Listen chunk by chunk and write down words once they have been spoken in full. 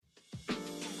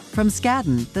From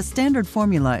Skadden, the Standard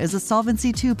Formula is a Solvency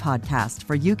II podcast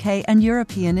for UK and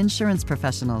European insurance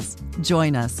professionals.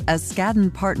 Join us as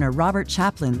Skadden partner Robert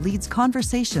Chaplin leads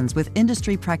conversations with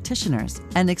industry practitioners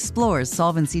and explores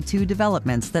Solvency II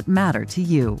developments that matter to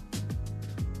you.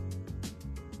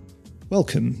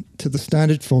 Welcome to the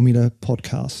Standard Formula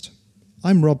podcast.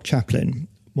 I'm Rob Chaplin,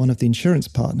 one of the insurance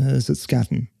partners at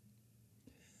Skadden.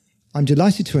 I'm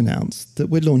delighted to announce that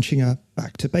we're launching a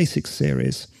Back to Basics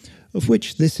series, of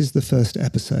which this is the first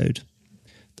episode.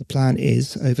 The plan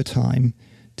is, over time,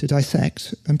 to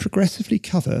dissect and progressively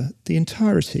cover the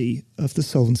entirety of the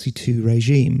Solvency II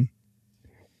regime.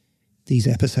 These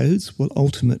episodes will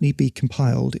ultimately be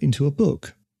compiled into a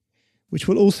book, which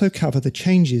will also cover the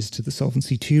changes to the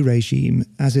Solvency II regime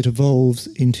as it evolves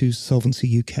into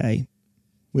Solvency UK.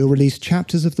 We'll release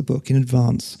chapters of the book in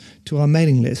advance to our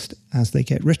mailing list as they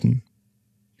get written.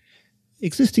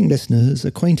 Existing listeners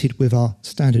acquainted with our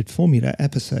Standard Formula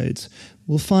episodes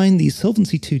will find these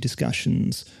Solvency II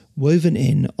discussions woven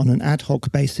in on an ad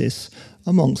hoc basis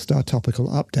amongst our topical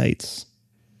updates.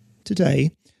 Today,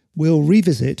 we'll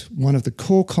revisit one of the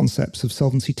core concepts of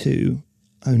Solvency II,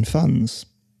 own funds.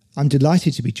 I'm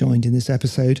delighted to be joined in this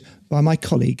episode by my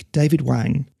colleague David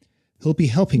Wang, who'll be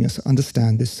helping us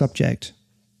understand this subject.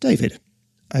 David,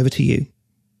 over to you.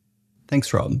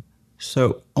 Thanks, Rob.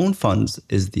 So, own funds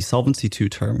is the Solvency II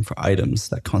term for items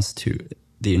that constitute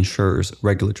the insurer's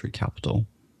regulatory capital.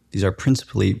 These are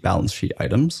principally balance sheet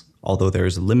items, although there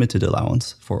is a limited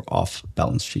allowance for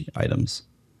off-balance sheet items.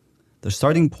 The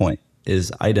starting point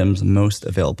is items most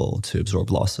available to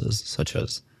absorb losses, such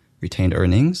as retained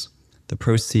earnings, the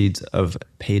proceeds of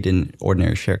paid-in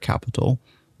ordinary share capital,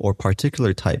 or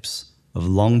particular types of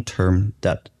long-term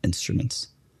debt instruments.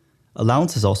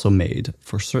 Allowance is also made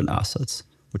for certain assets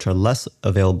which are less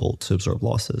available to absorb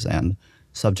losses and,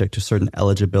 subject to certain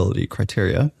eligibility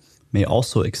criteria, may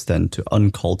also extend to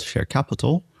uncalled share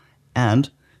capital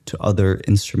and to other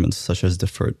instruments such as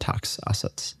deferred tax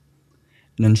assets.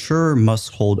 An insurer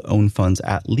must hold own funds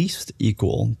at least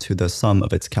equal to the sum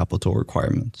of its capital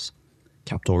requirements.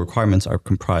 Capital requirements are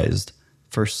comprised,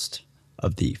 first,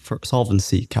 of the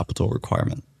Solvency Capital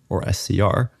Requirement, or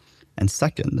SCR, and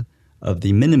second, of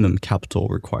the Minimum Capital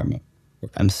Requirement, or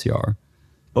MCR,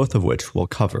 both of which we'll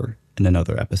cover in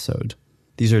another episode.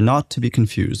 These are not to be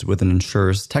confused with an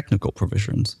insurer's technical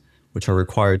provisions, which are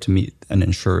required to meet an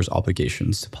insurer's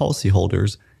obligations to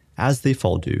policyholders as they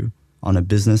fall due on a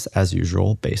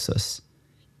business-as-usual basis.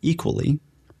 Equally,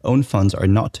 own funds are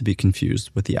not to be confused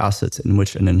with the assets in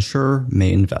which an insurer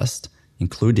may invest,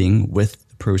 including with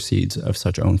the proceeds of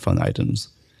such own fund items.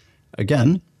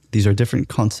 Again, these are different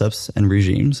concepts and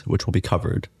regimes which will be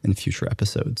covered in future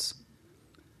episodes.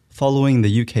 Following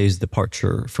the UK's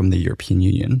departure from the European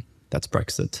Union, that's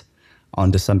Brexit, on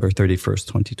December 31st,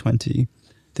 2020,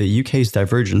 the UK's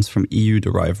divergence from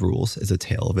EU-derived rules is a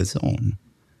tale of its own.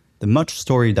 The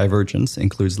much-storied divergence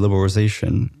includes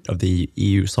liberalisation of the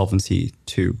EU Solvency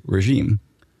II regime.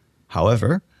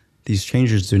 However, these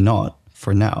changes do not,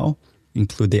 for now,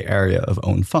 include the area of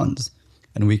own funds,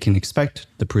 and we can expect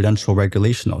the Prudential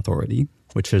Regulation Authority,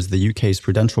 which is the UK's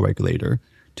prudential regulator,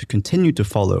 to continue to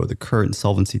follow the current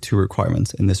Solvency II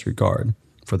requirements in this regard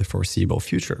for the foreseeable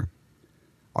future.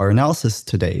 Our analysis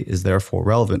today is therefore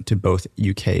relevant to both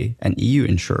UK and EU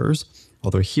insurers,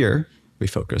 although here we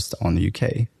focused on the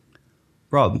UK.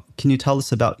 Rob, can you tell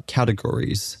us about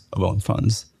categories of own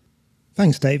funds?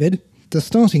 Thanks, David. The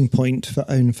starting point for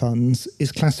own funds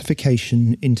is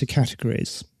classification into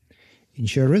categories.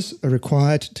 Insurers are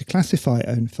required to classify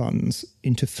own funds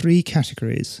into three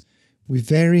categories with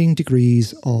varying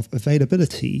degrees of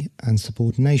availability and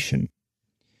subordination.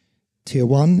 Tier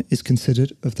 1 is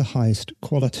considered of the highest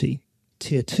quality.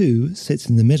 Tier 2 sits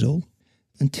in the middle,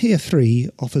 and Tier 3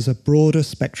 offers a broader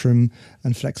spectrum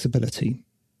and flexibility.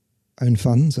 Own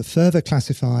funds are further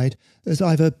classified as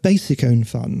either basic own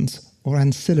funds or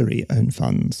ancillary own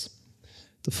funds.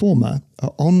 The former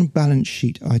are on-balance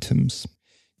sheet items.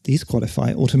 These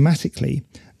qualify automatically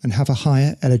and have a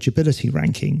higher eligibility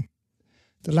ranking.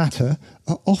 The latter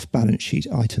are off-balance sheet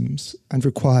items and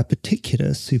require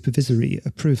particular supervisory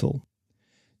approval.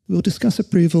 We'll discuss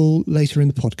approval later in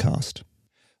the podcast.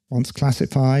 Once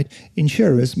classified,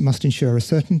 insurers must ensure a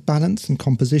certain balance and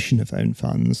composition of own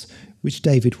funds, which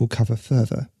David will cover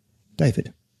further.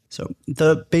 David. So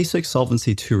the basic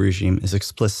Solvency II regime is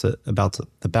explicit about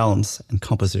the balance and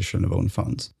composition of own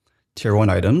funds. Tier 1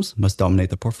 items must dominate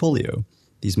the portfolio.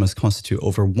 These must constitute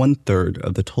over 1/3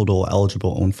 of the total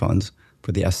eligible own funds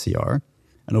for the SCR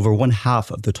and over 1/2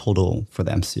 of the total for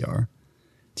the MCR.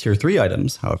 Tier 3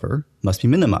 items, however, must be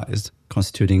minimized,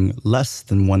 constituting less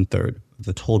than 1/3 of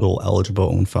the total eligible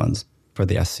own funds for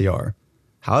the SCR.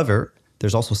 However,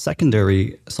 there's also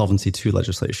secondary Solvency II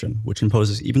legislation, which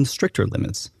imposes even stricter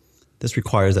limits. This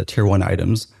requires that Tier 1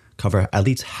 items cover at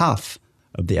least half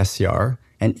of the SCR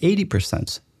and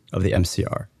 80% of the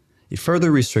MCR. It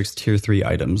further restricts Tier 3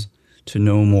 items to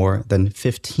no more than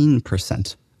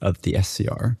 15% of the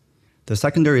SCR. The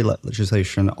secondary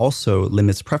legislation also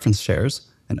limits preference shares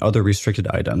and other restricted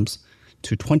items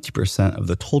to 20% of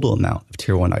the total amount of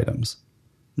Tier 1 items.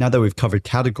 Now that we've covered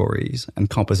categories and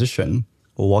composition,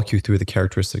 we'll walk you through the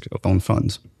characteristics of own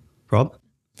funds. Rob?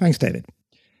 Thanks, David.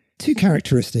 Two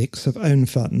characteristics of own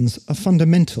funds are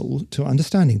fundamental to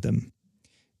understanding them.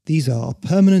 These are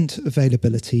permanent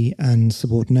availability and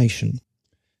subordination.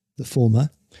 The former,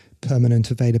 permanent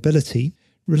availability,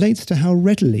 relates to how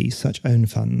readily such own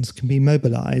funds can be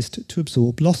mobilized to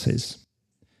absorb losses.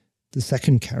 The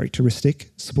second characteristic,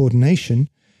 subordination,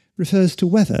 refers to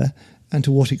whether and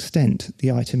to what extent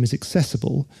the item is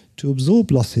accessible to absorb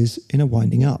losses in a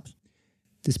winding up.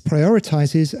 This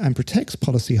prioritizes and protects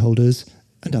policyholders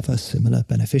and other similar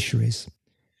beneficiaries.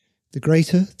 The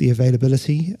greater the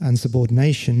availability and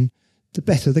subordination, the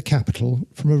better the capital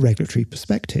from a regulatory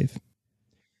perspective.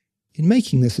 In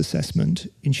making this assessment,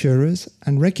 insurers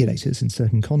and regulators in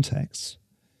certain contexts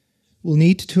will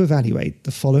need to evaluate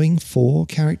the following four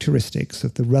characteristics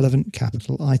of the relevant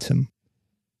capital item.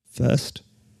 First,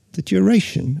 the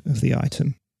duration of the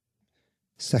item.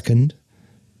 Second,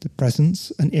 the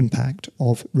presence and impact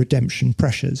of redemption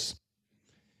pressures.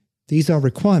 These are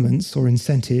requirements or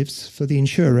incentives for the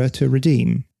insurer to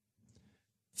redeem.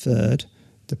 Third,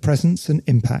 the presence and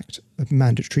impact of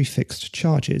mandatory fixed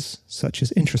charges, such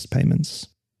as interest payments.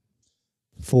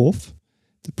 Fourth,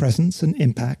 the presence and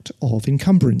impact of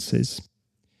encumbrances.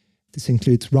 This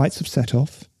includes rights of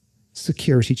set-off,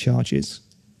 security charges,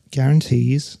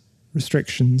 guarantees,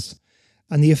 restrictions,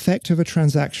 and the effect of a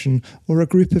transaction or a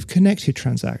group of connected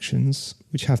transactions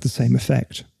which have the same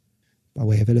effect. By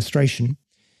way of illustration,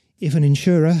 if an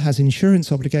insurer has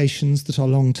insurance obligations that are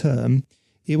long-term,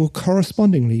 it will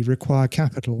correspondingly require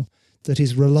capital that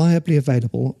is reliably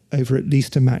available over at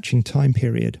least a matching time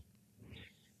period.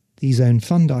 These own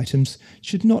fund items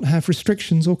should not have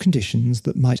restrictions or conditions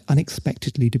that might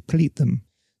unexpectedly deplete them.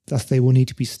 Thus, they will need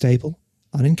to be stable,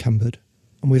 unencumbered,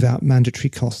 and without mandatory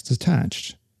costs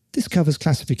attached. This covers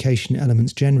classification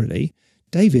elements generally.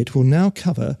 David will now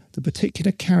cover the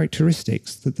particular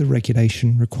characteristics that the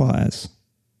regulation requires.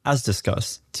 As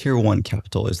discussed, Tier 1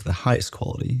 capital is the highest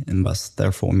quality and must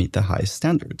therefore meet the highest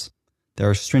standards. There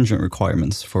are stringent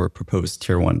requirements for a proposed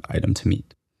Tier 1 item to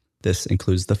meet. This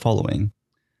includes the following.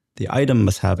 The item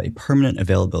must have a permanent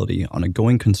availability on a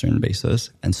going concern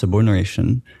basis and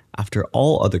subordination after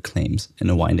all other claims in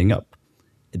a winding up.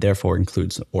 It therefore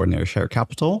includes ordinary share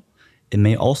capital. It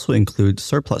may also include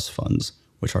surplus funds,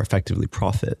 which are effectively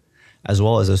profit, as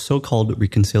well as a so-called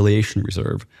reconciliation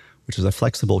reserve, which is a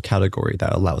flexible category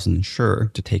that allows an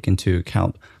insurer to take into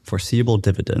account foreseeable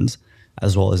dividends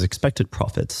as well as expected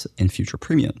profits in future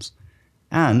premiums.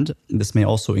 And this may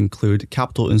also include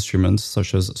capital instruments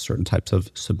such as certain types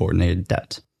of subordinated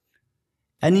debt.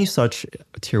 Any such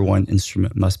Tier 1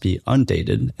 instrument must be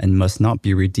undated and must not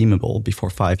be redeemable before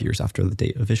 5 years after the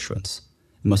date of issuance.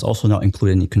 It must also not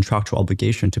include any contractual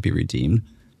obligation to be redeemed,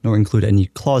 nor include any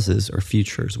clauses or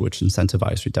features which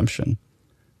incentivize redemption.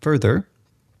 Further,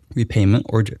 repayment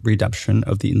or redemption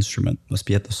of the instrument must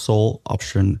be at the sole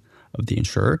option of the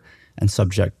insurer and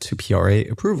subject to PRA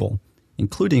approval,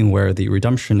 including where the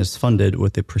redemption is funded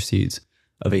with the proceeds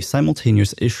of a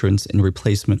simultaneous issuance in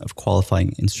replacement of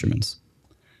qualifying instruments.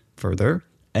 Further,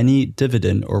 any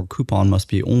dividend or coupon must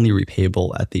be only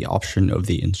repayable at the option of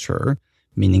the insurer,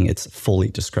 meaning it's fully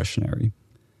discretionary.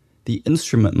 The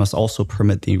instrument must also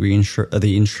permit the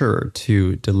insurer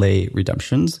to delay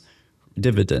redemptions,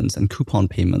 dividends, and coupon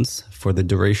payments for the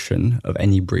duration of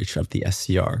any breach of the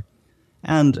SCR.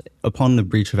 And upon the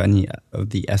breach of any of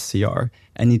the SCR,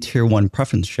 any Tier 1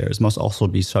 preference shares must also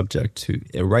be subject to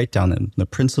a write-down in the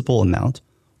principal amount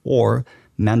or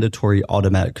mandatory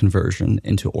automatic conversion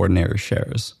into ordinary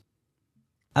shares.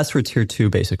 As for Tier 2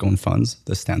 basic own funds,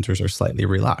 the standards are slightly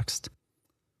relaxed.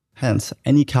 Hence,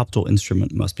 any capital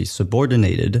instrument must be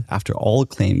subordinated after all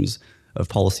claims of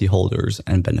policyholders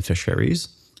and beneficiaries,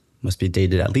 must be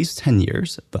dated at least 10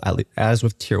 years, but as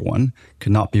with Tier 1,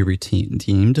 could not be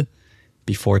redeemed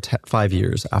before 5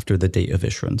 years after the date of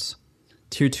issuance.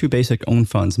 Tier 2 basic own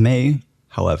funds may,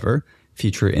 however,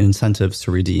 feature incentives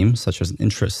to redeem, such as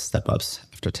interest step-ups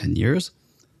after 10 years.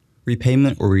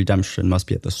 Repayment or redemption must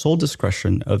be at the sole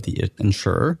discretion of the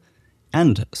insurer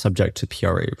and subject to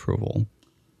PRA approval.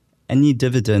 Any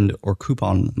dividend or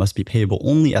coupon must be payable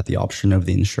only at the option of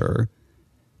the insurer.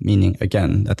 meaning,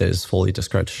 again, that it is fully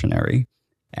discretionary.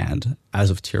 And as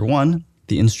of Tier 1,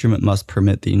 the instrument must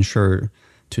permit the insurer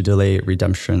to delay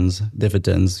redemptions,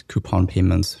 dividends, coupon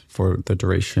payments for the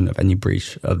duration of any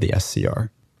breach of the SCR.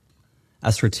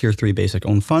 As for Tier 3 basic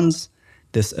own funds,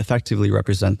 this effectively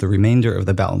represents the remainder of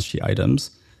the balance sheet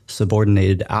items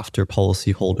subordinated after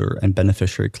policyholder and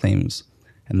beneficiary claims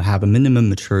and have a minimum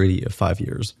maturity of 5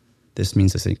 years. This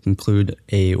means that they include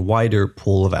a wider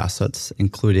pool of assets,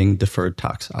 including deferred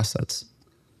tax assets.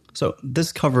 So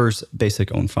this covers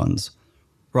basic own funds.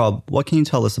 Rob, what can you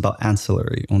tell us about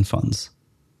ancillary own funds?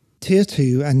 Tier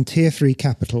 2 and Tier 3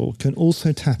 capital can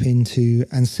also tap into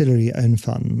ancillary own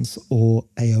funds, or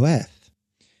AOF.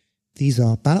 These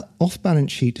are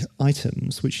off-balance sheet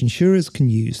items which insurers can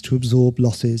use to absorb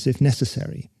losses if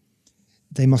necessary.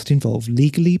 They must involve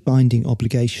legally binding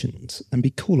obligations and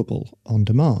be callable on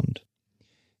demand.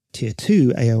 Tier 2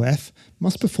 AOF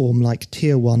must perform like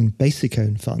Tier 1 basic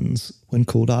own funds when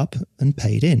called up and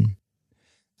paid in.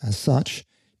 As such,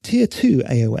 Tier 2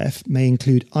 AOF may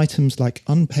include items like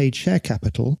unpaid share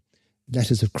capital,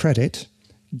 letters of credit,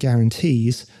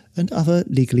 guarantees, and other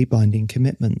legally binding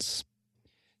commitments.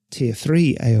 Tier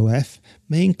 3 AOF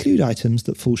may include items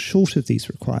that fall short of these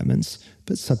requirements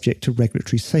but subject to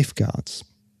regulatory safeguards.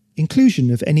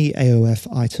 Inclusion of any AOF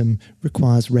item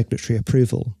requires regulatory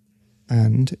approval,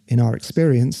 and, in our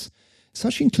experience,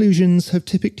 such inclusions have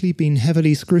typically been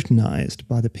heavily scrutinised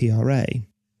by the PRA.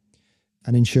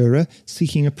 An insurer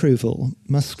seeking approval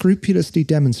must scrupulously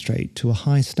demonstrate to a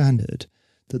high standard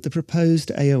that the proposed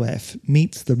AOF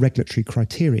meets the regulatory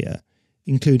criteria,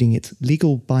 including its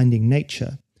legal binding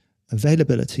nature,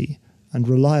 availability, and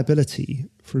reliability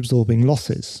for absorbing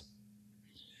losses.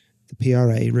 The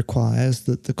PRA requires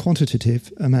that the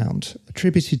quantitative amount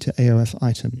attributed to AOF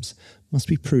items must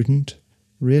be prudent,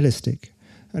 realistic,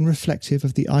 and reflective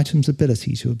of the item's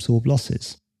ability to absorb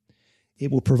losses.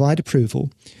 It will provide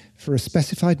approval for a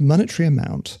specified monetary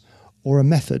amount or a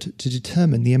method to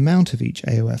determine the amount of each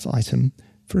AOF item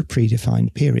for a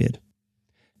predefined period.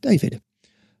 David,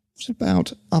 what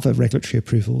about other regulatory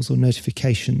approvals or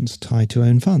notifications tied to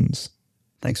own funds?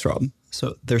 Thanks, Rob.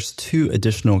 So there's 2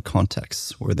 additional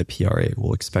contexts where the PRA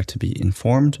will expect to be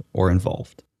informed or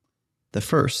involved. The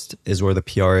first is where the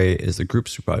PRA is the group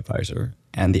supervisor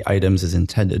and the items is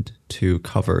intended to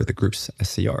cover the group's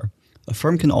SCR. A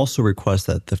firm can also request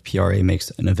that the PRA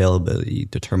makes an availability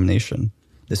determination.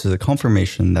 This is a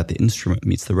confirmation that the instrument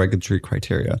meets the regulatory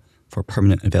criteria for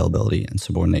permanent availability and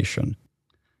subordination.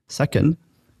 Second,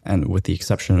 and with the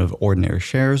exception of ordinary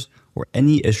shares or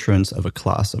any issuance of a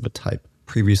class of a type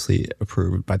previously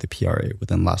approved by the PRA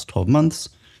within the last 12 months,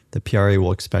 the PRA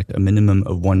will expect a minimum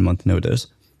of 1 month notice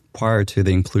prior to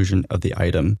the inclusion of the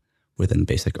item within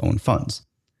basic own funds.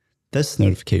 This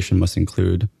notification must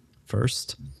include,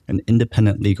 first, an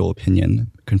independent legal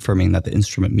opinion confirming that the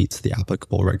instrument meets the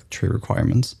applicable regulatory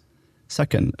requirements.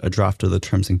 Second, a draft of the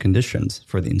terms and conditions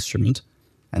for the instrument.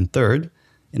 And third,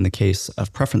 in the case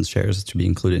of preference shares to be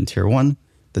included in Tier 1,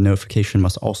 the notification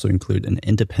must also include an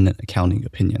independent accounting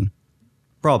opinion.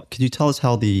 Rob, could you tell us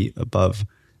how the above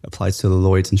applies to the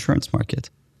Lloyd's insurance market?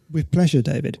 With pleasure,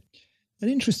 David. An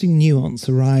interesting nuance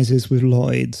arises with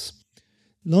Lloyd's.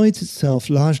 Lloyd's itself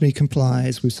largely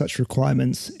complies with such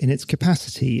requirements in its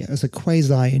capacity as a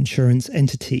quasi-insurance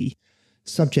entity,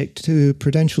 subject to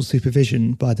prudential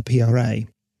supervision by the PRA.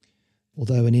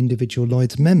 Although an individual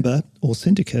Lloyd's member, or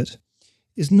syndicate,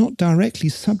 is not directly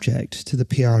subject to the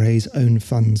PRA's own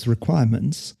funds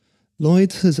requirements,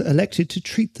 Lloyd's has elected to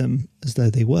treat them as though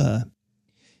they were.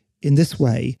 In this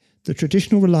way, the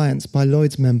traditional reliance by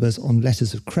Lloyd's members on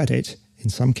letters of credit, in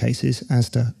some cases as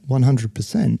to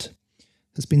 100%,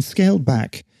 has been scaled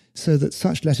back so that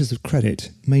such letters of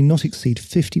credit may not exceed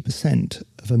 50%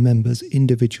 of a member's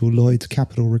individual Lloyd's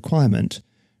capital requirement,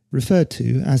 referred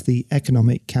to as the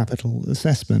economic capital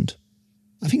assessment.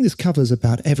 I think this covers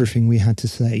about everything we had to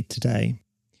say today.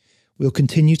 We'll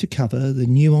continue to cover the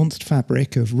nuanced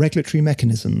fabric of regulatory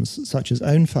mechanisms such as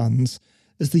own funds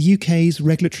as the UK's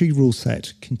regulatory rule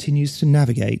set continues to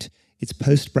navigate its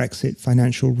post-Brexit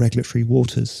financial regulatory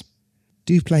waters.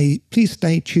 Please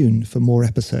stay tuned for more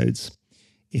episodes.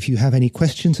 If you have any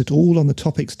questions at all on the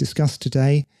topics discussed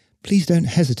today, please don't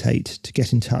hesitate to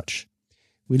get in touch.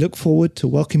 We look forward to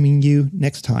welcoming you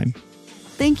next time.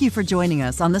 Thank you for joining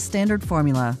us on The Standard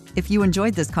Formula. If you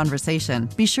enjoyed this conversation,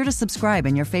 be sure to subscribe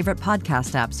in your favorite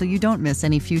podcast app so you don't miss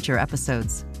any future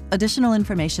episodes. Additional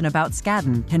information about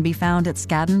Skadden can be found at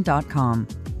skadden.com.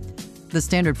 The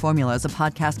Standard Formula is a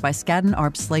podcast by Skadden,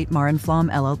 Arps, Slate, Marr & Flom,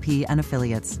 LLP, and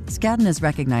affiliates. Skadden is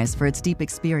recognized for its deep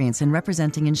experience in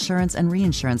representing insurance and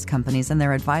reinsurance companies and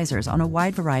their advisors on a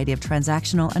wide variety of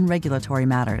transactional and regulatory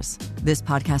matters. This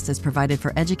podcast is provided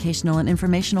for educational and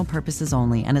informational purposes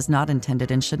only and is not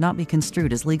intended and should not be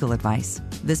construed as legal advice.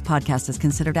 This podcast is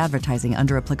considered advertising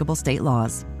under applicable state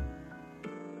laws.